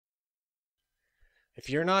If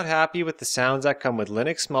you're not happy with the sounds that come with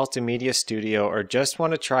Linux Multimedia Studio or just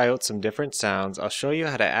want to try out some different sounds, I'll show you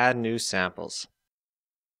how to add new samples.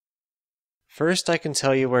 First, I can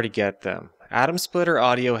tell you where to get them. Atom Splitter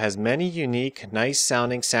Audio has many unique, nice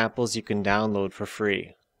sounding samples you can download for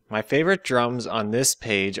free. My favorite drums on this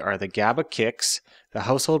page are the GABA Kicks, the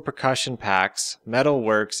Household Percussion Packs,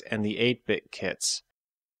 Metalworks, and the 8-bit kits.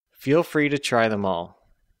 Feel free to try them all.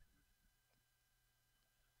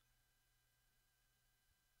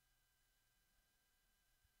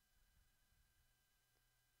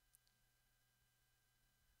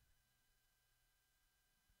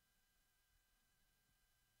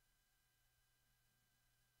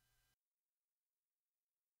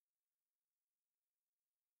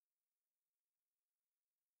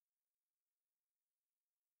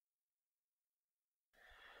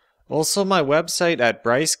 Also, my website at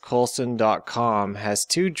brycecoulson.com has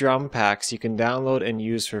 2 drum packs you can download and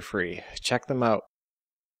use for free. Check them out.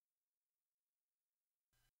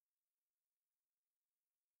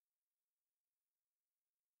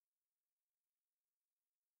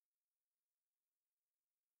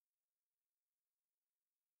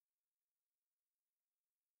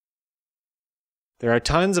 There are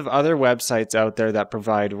tons of other websites out there that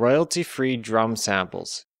provide royalty-free drum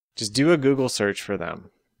samples. Just do a Google search for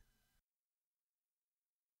them.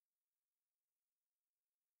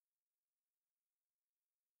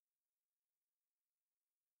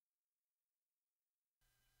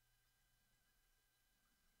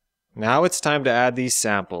 Now it's time to add these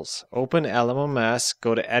samples. Open LMMS,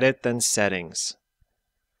 go to Edit, then Settings.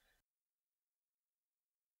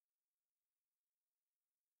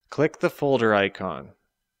 Click the folder icon.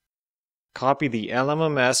 Copy the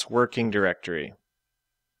LMMS working directory.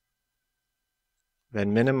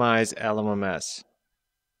 Then minimize LMMS.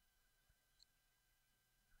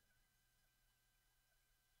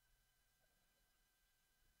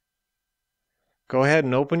 Go ahead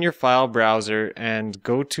and open your file browser and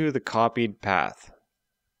go to the copied path.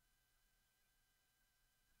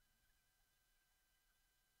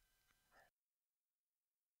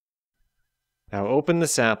 Now open the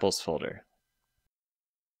samples folder.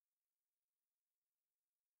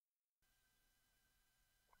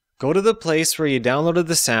 Go to the place where you downloaded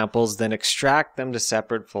the samples, then extract them to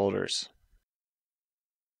separate folders.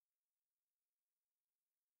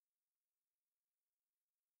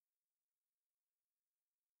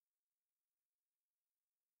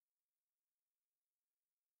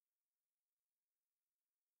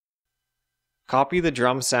 Copy the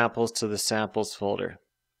drum samples to the samples folder.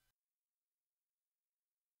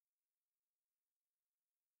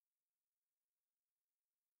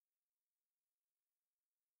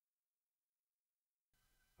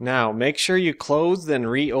 Now, make sure you close then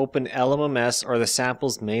reopen LMMS or the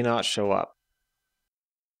samples may not show up.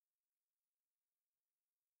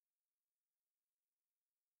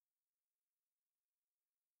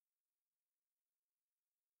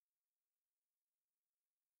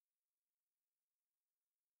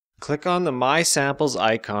 Click on the My Samples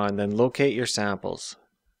icon, then locate your samples.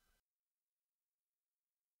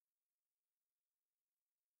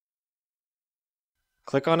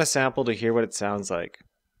 Click on a sample to hear what it sounds like.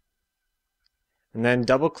 And then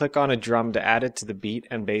double-click on a drum to add it to the beat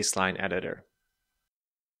and bassline editor.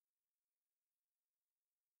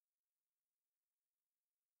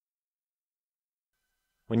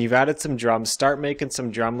 When you've added some drums, start making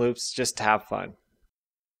some drum loops just to have fun.